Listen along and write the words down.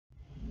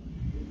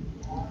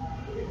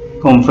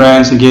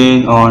Conference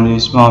again on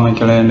this moment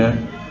calendar,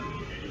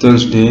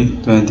 Thursday,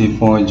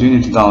 24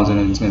 June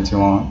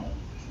 2021.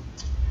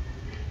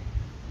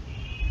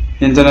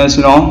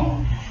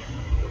 International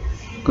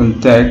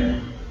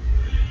contact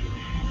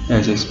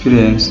as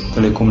experienced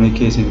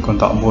telecommunication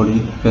contact body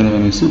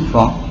phenomenon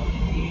supra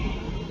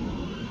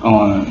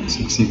on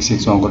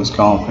 666 on the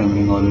scale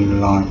framing or in the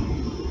line.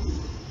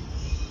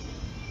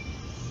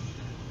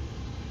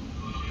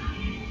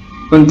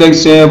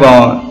 Context say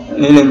about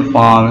alien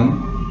farming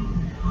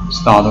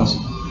status,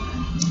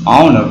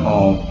 owner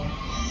of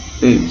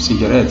Vape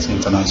Cigarettes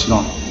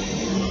International.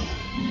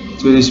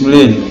 So this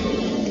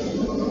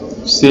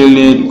millennium still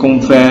need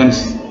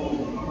conference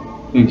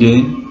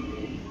again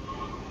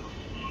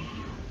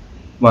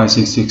by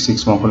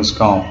 666 for the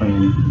scale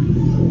framing.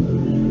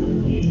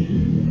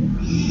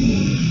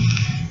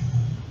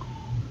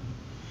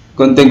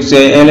 Context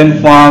say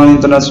alien farm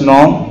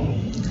international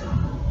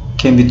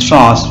can be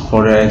trusted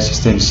for their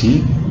existence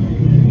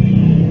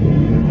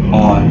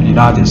on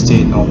United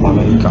States of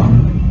America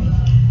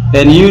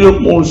and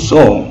Europe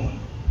also.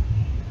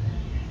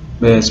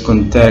 Best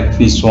contact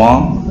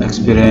visual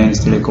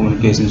experience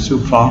telecommunication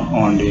supra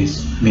on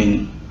this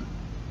meaning.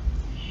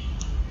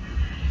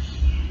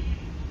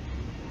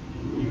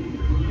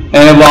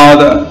 And about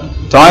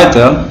the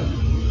title,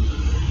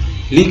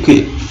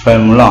 liquid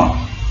formula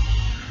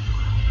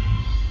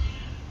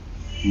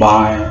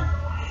by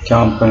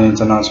Company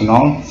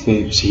International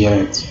Vape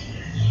Cigarettes.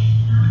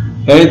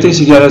 Electric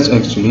cigarettes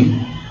actually.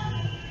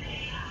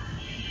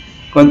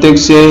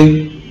 Context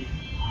say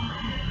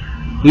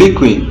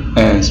liquid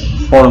as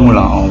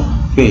formula of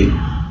vape.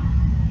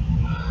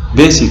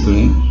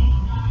 Basically,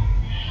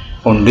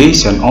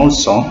 foundation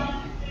also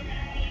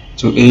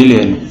to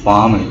alien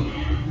family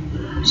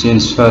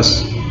since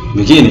first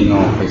beginning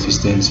of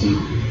existence.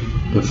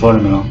 The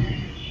formula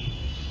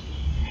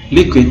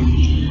liquid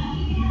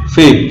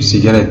vape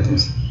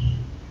cigarettes.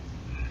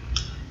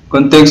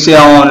 Context here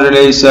on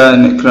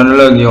relation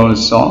chronology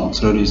also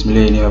through this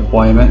millennium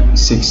appointment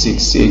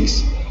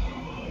 666.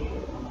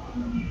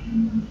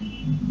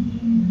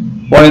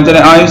 For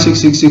internet I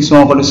 666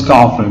 for the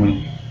scarf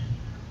framing.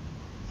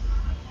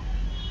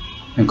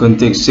 And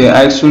context here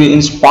actually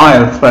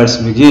inspired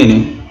first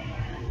beginning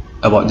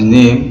about the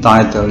name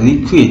title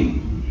liquid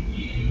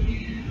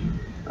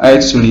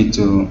actually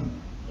to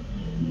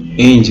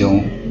angel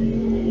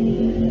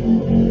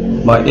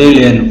by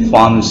alien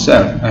found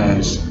himself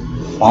as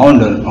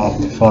founder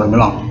of the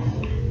formula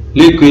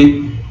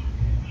liquid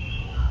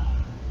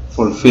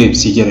for vape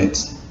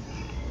cigarettes.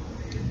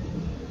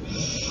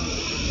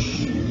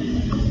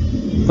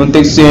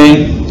 Context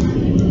saying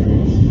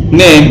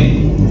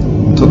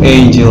name to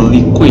angel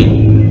liquid.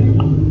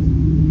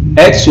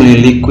 Actually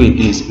liquid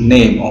is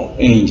name of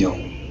angel.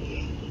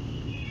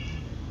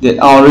 That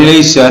our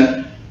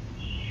relation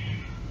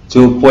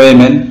to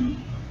appointment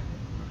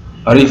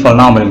a referral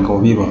number in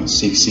code vivo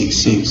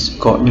 666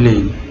 code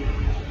millennium.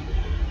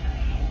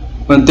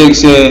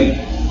 Context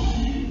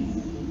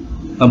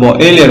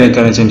about alien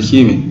reincarnation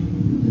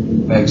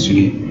human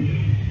actually.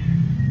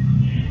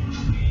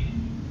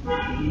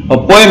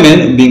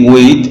 Appointment being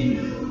weighed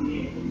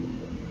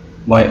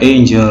by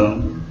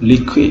angel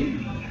liquid.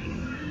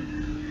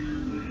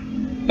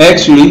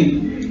 Actually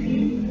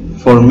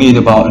for me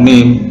about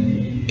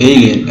name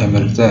alien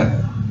emerger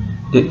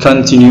that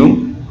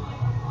continue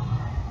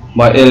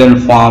by alien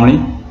family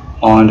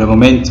on the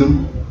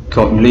momentum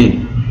called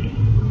millennium.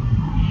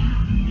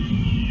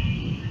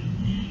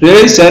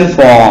 Relation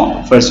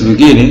for first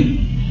beginning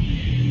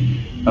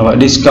about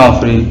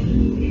discovery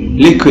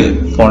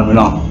liquid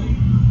formula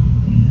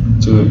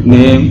to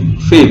name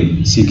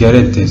vape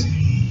cigarettes.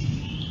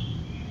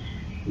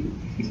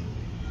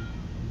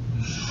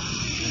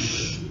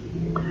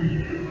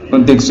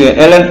 Context say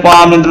alien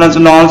farm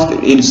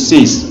international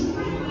insists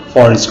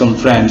for its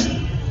conference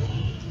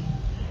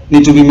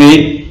need to be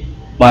made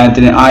by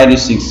internet ID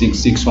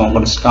 6661 for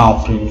the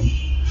scarf framing.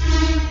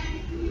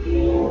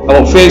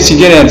 About vape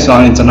cigarettes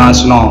on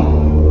international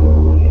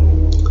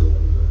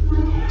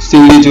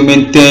still need to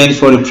maintain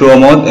for the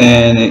promote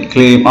and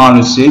claim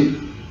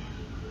ownership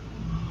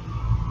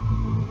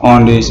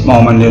on this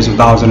moment years of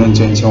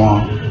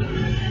 2021.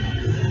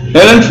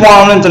 Alien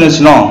Farm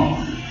International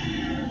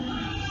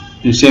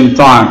at the same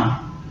time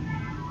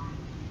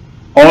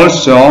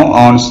also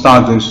on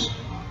status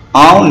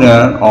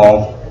owner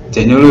of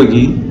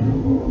technology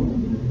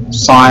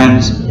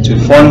science to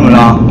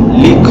formula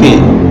liquid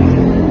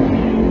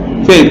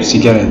vape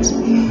cigarettes.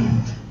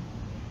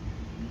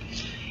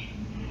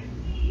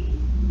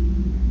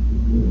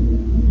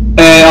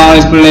 And our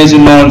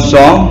explanation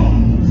also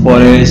for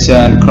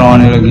relation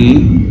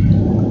chronology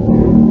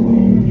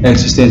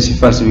existence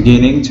first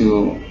beginning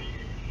to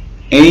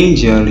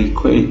angel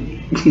liquid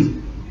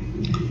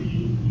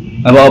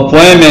about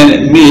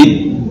appointment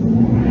meet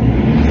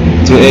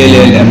to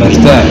alien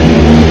emerger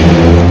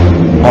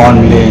on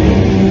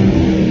millennium.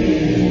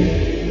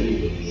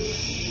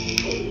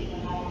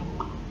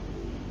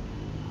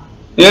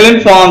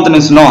 Alien Farm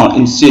International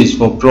insists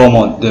for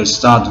promote their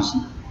status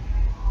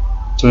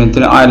to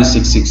enter ID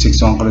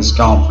 6661 for the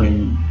scarf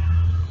framing.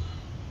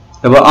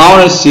 About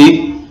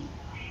ownership,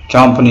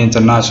 company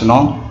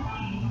international,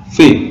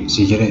 Vape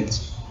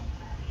cigarettes.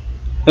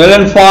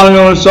 Alien family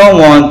also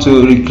want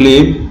to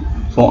reclaim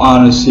for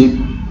ownership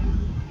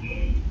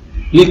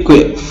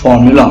liquid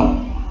formula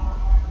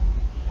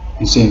at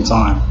the same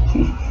time.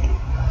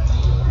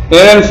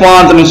 Alien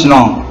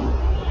International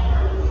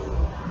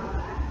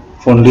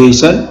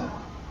Foundation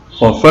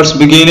for first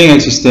beginning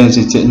existence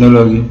in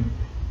technology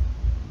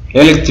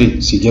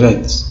electric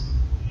cigarettes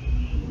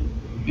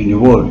in the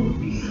world.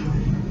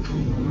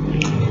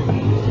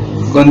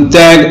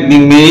 Contact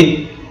being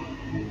made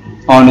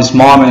on this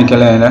moment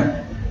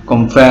calendar,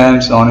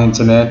 conference on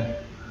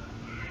internet,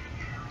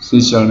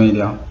 social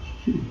media.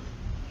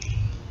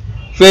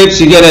 Vape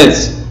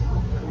cigarettes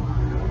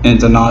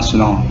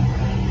international.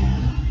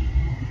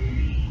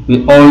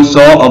 We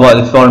also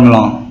about the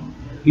formula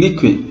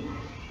liquid.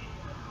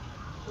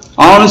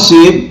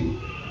 Ownership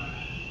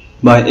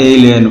by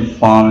Alien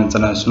Farm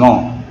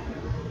International.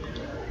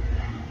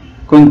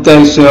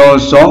 Context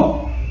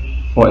also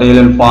for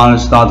Alien Farm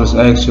status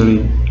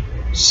actually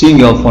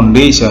single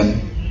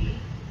foundation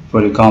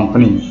for the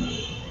company.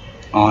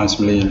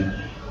 Honestly,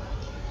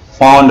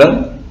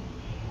 founder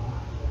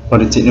for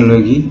the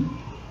technology,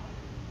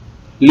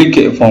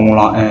 liquid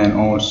formula, and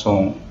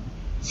also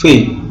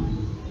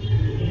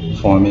Vape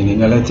for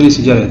making electric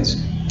cigarettes.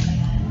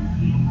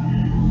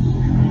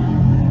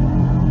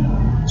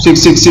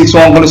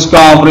 6661 for the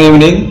scarf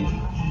evening.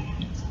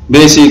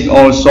 Basic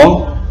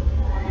also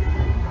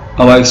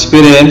our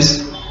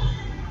experience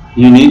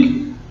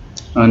unique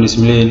and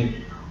similiar.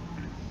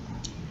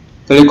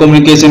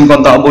 Telecommunication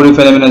contact body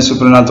phenomenon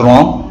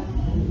supernatural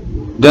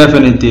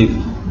definitive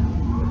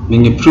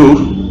being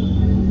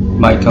approved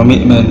by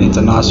Commitment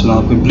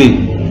International Public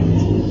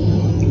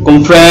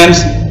Conference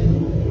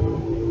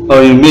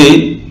or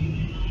made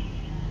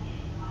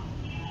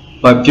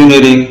by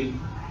pioneering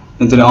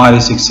into the ID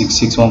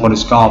 6661 for the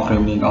scarf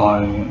framing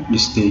on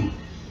this day.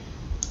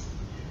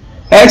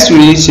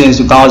 Actually since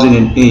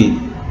 2008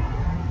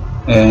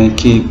 and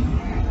keep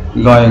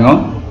going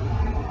on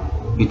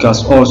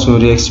because also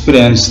the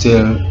experience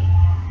still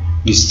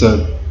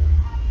disturbed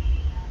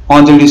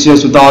until this year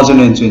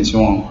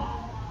 2021.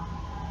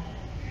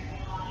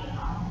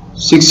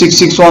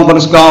 6661 for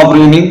the scarf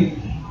framing.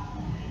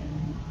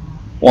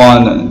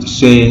 Want to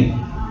say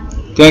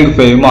thank you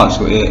very much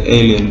to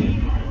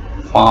Alien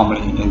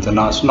Family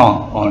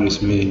International on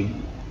this meeting.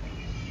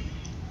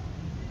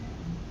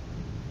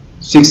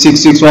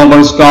 6661 for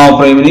the scarf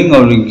framing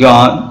or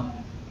regard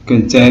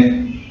contact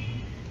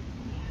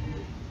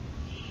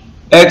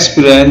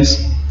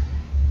experience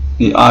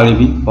the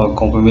alibi for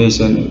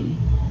confirmation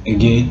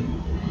again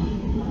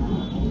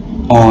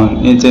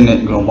on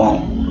internet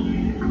global.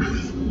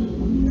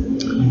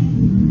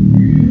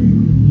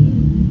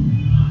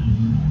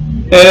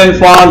 Alien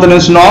Farm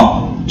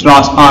International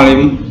trust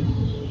alibi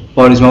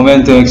for this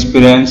momentum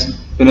experience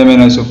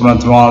phenomenon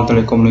supernatural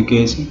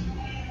telecommunication.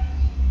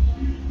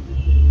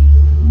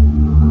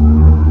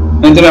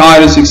 Internet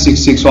ID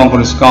 6661 for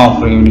the scarf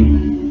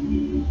framing.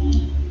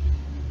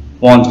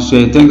 Want to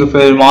say thank you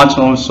very much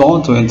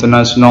also to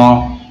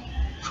international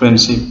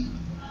friendship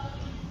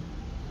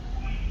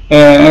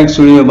and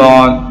actually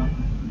about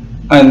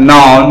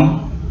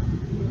unknown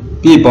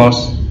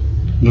peoples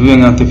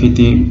doing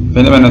activity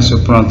phenomenon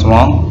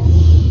supernatural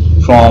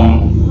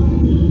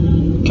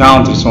from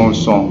countries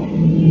also.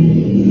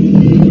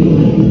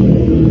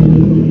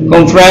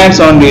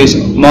 Conference on this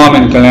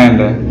moment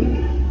calendar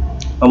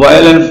about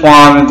Alien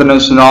Farm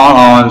International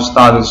on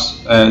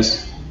status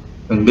as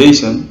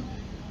foundation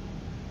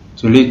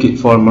to liquid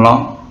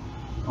formula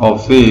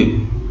of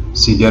Vape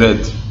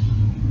cigarette.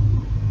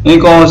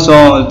 And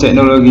also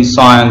technology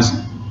science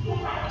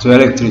to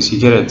electric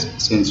cigarettes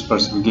since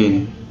first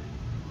beginning.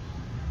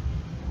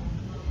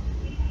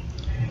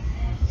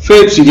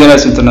 Vape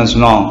cigarettes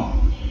international.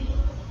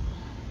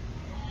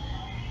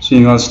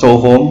 Single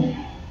Stockholm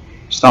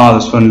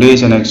status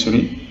foundation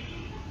actually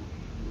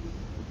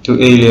to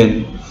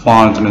Alien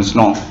Farm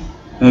International.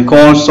 And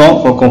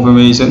also for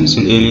confirmation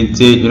to Alien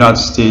United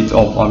States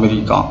of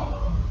America.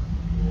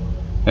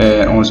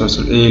 And also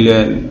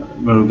Alien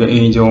Burger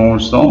Angel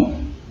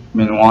also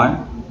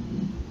meanwhile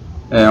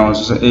and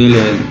also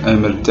Alien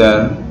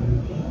Emertel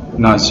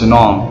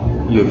National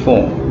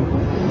UFO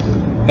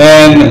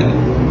and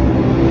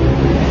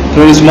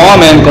through this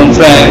moment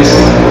conference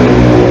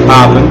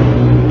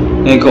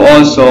happened and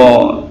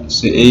also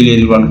the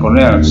Alien One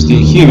Corner still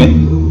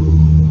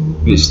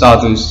human with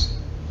status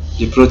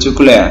the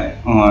particular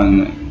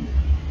on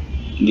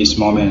this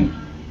moment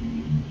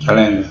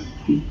calendar.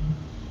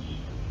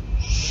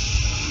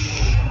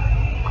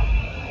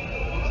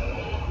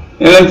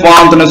 Alien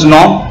Farm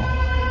International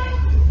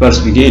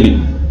first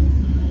beginning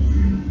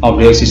of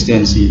the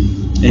existence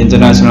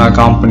international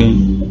company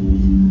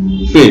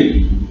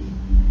Vape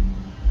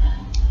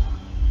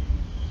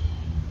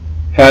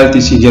healthy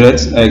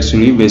cigarettes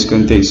actually based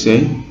context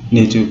say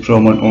need to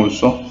promote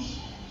also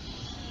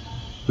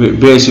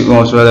with basic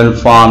also Alien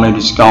Farm and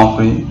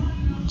discovery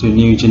to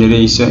new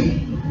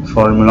generation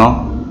formula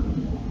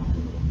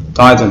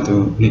titled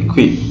to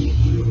liquid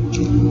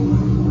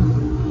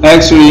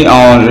Actually,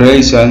 our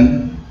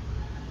relation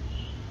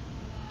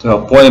to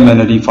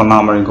appointment of the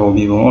phenomenon will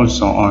be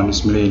also on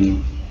this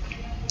millennium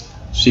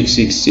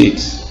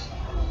 666.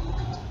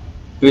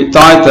 We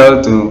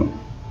title to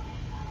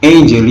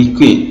Angel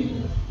Liquid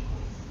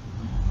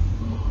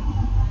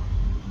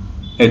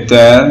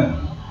Ether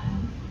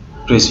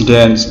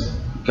President's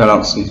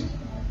Galaxy.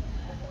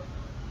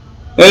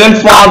 Alien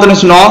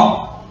Fountains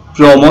now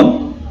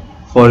promote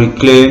for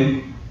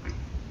reclaim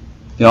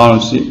the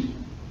ownership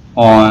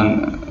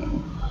on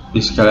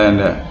this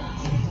calendar.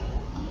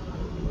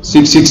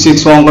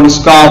 666 one for the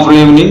scarf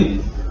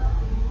evening.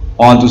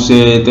 Want to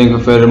say thank you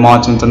very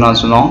much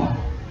international.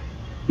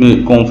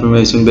 Need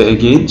confirmation back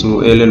again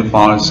to Alien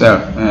Found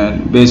itself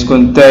and base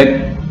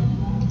contact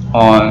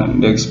on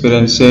the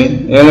experience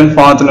saying Alien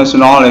Found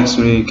International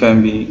actually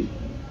can be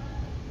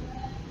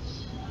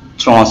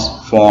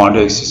trust for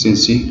the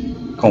existence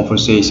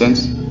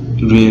conversations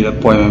real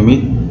appointment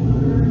meet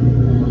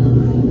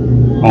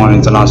on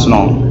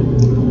international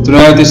to the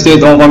United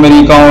States of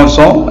America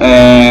also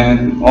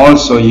and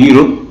also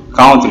Europe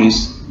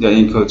countries that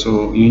include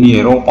to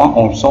Union Europa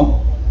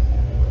also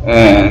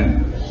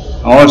and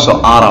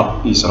also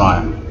Arab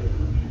Israel.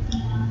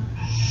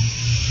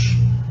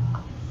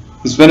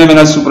 This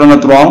phenomenon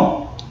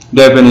supernatural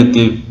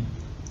definitive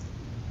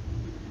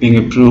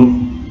being approved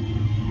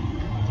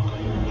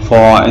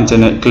for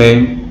internet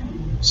claim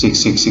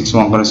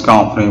 6661 correct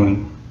count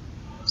framing.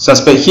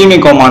 Suspect him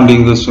in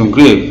commanding goes from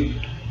grave.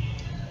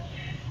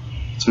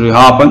 It will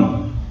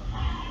happen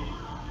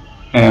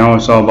and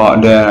also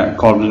about their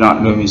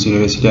coordinate domicile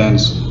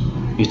residence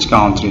each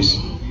countries.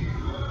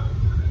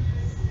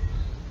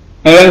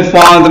 And for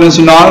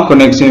international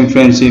connection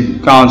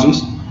friendship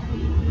countries,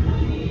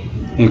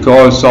 it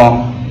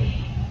also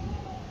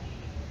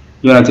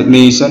United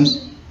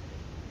Nations,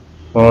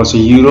 also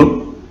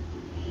Europe,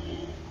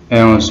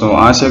 and also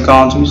Asia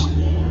countries,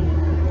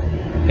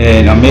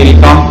 and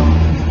America,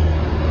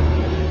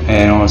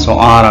 and also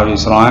Arab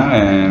Israel,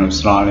 and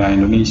Australia,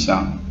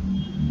 Indonesia.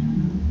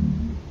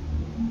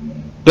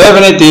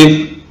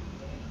 Definitive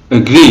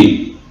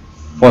agree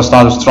for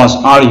status trust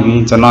REV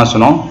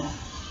International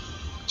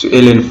to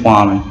alien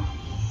farming.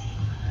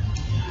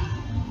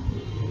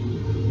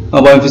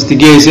 About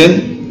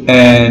investigation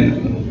and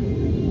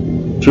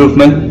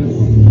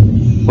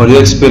improvement for the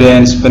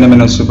experience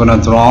phenomenon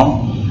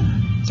supernatural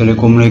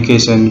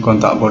telecommunication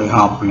contact body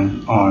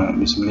happening on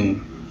this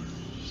plane.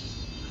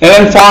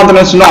 Alien found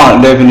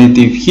international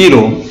definitive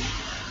hero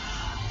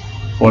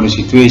for the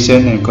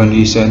situation and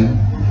condition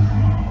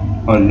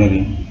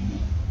ordinary.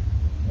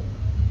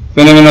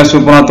 Phenomenon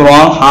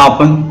supernatural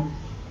happen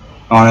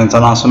on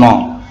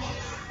international.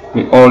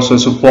 We also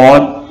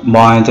support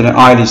by Internet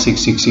ID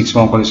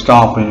 6661 for the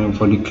scalping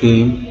for the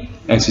claim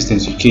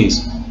existence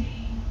case.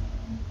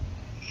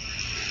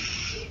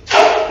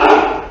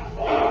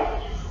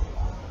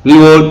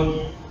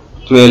 Reward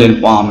to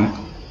alien farming.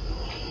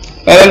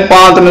 Alien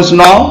partners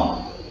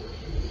now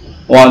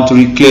want to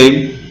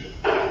reclaim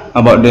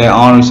about their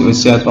ownership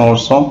assets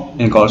also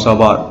and also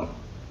about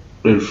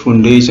their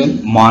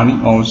foundation money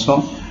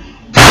also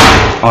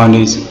on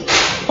this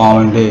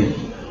farming day.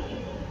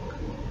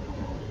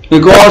 We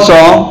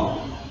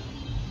also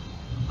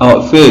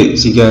about Faith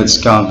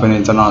Cigarettes Company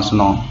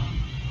International.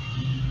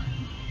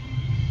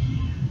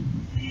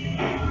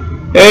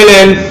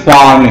 Alien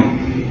farming.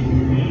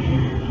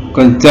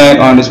 Contact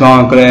on this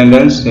one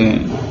calendar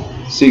saying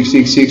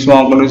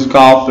 6661 for this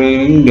car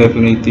training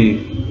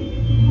definitive.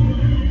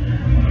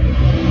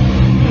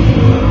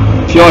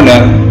 Fiona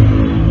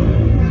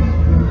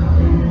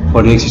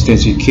for the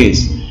existence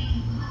case.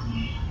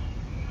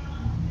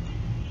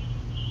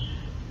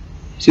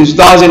 Since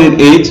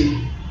 2008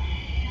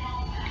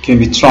 can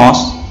be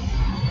trust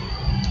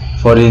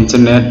for the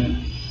internet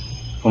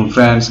from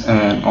friends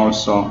and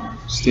also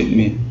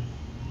statement.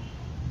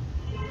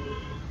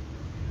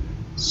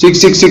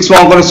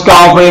 6661 for the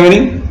scar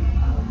framing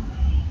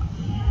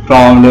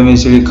from the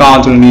domicile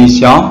country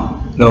Indonesia,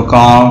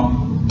 local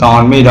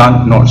town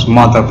Medan, North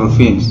Sumatra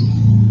province.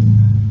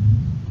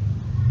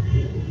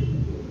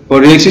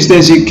 For the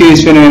existence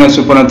case phenomenon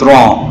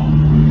supernatural,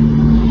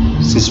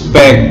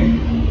 suspect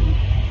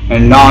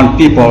and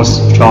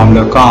non-peoples from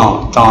the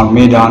town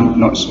Medan,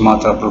 North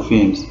Sumatra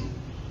province.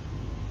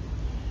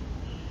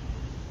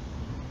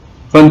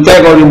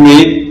 Contact or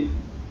meet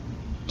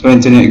to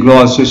internet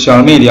growth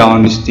social media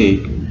on the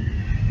state.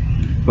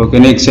 For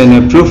connection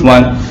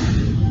improvement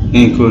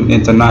include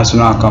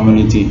international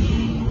community.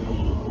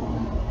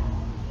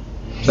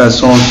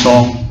 That's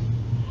also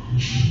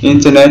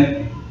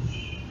internet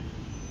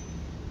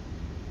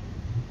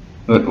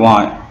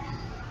worldwide.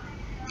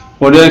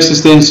 For the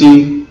existence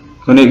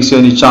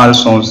connection each other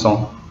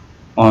also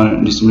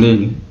on this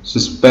millennium.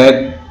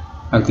 Suspect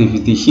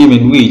activity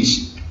human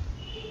which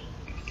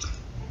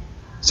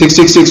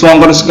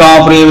 6661 for the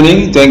scar for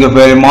evening. Thank you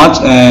very much,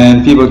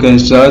 and people can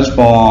search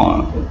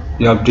for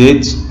the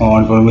updates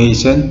or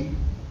information,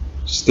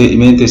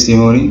 statement,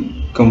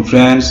 testimony,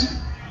 conference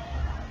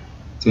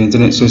to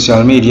internet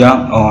social media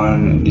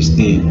on this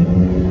day.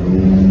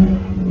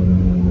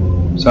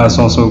 Just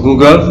also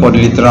Google for the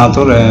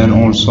literature and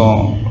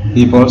also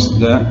people's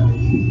there,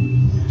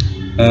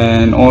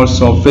 and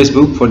also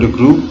Facebook for the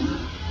group,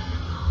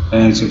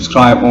 and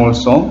subscribe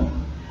also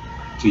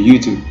to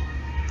YouTube.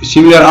 The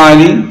similar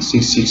ID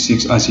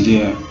 666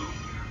 ICDM,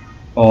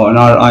 or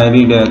another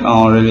ID that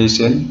are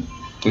relation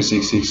to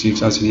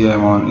 666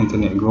 ICDM on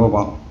Internet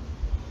Global.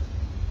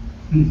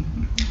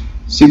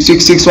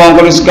 6661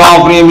 ko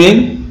discovery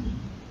mean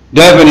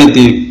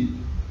definitive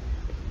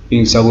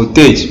in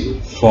sabotage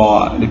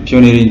for the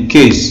pioneering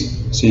case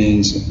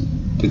since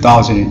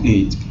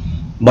 2008,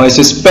 but I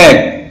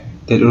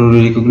suspect that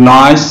already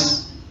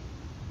recognized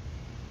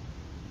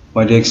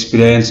by the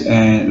experience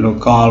and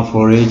local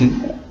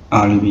foreign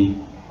alibi.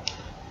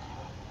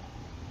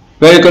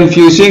 Very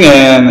confusing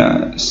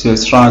and still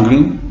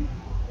struggling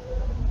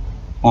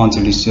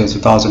until this year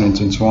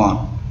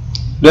 2021.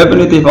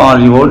 Definitive are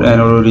reward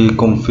and already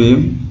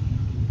confirmed,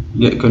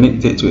 yet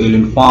connected to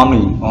alien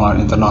family or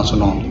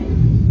international.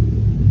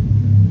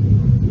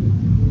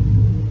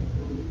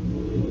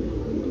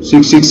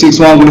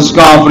 6661 will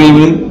discovery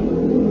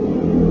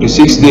with the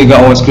 6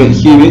 giga was great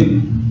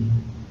human.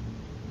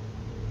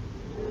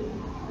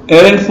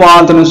 Alien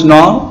family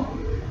international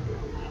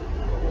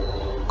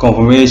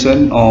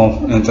confirmation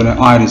of internet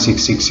ID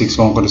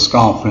 6661 will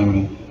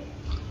discovery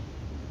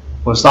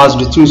was starts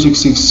the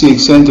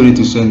 2666 century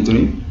to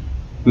century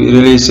with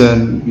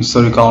relation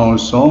historical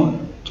also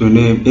to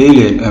name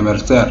alien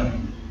emerger.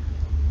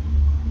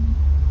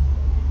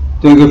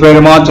 Thank you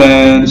very much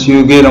and see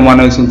you again on my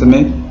next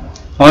internet.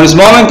 On this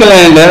moment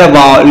calendar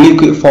about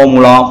liquid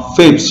formula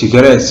Vape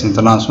cigarettes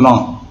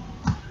international.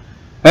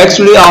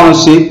 Actually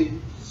ownership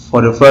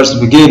for the first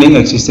beginning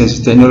existence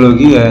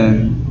technology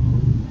and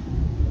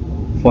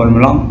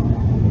formula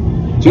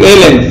to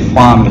alien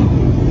family.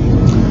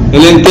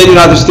 Alien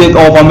United States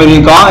of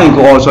America and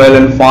also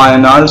alien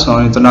finance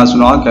on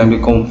international can be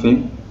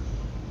confirmed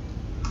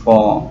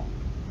for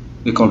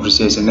the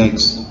conversation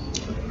next.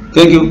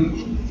 Thank you.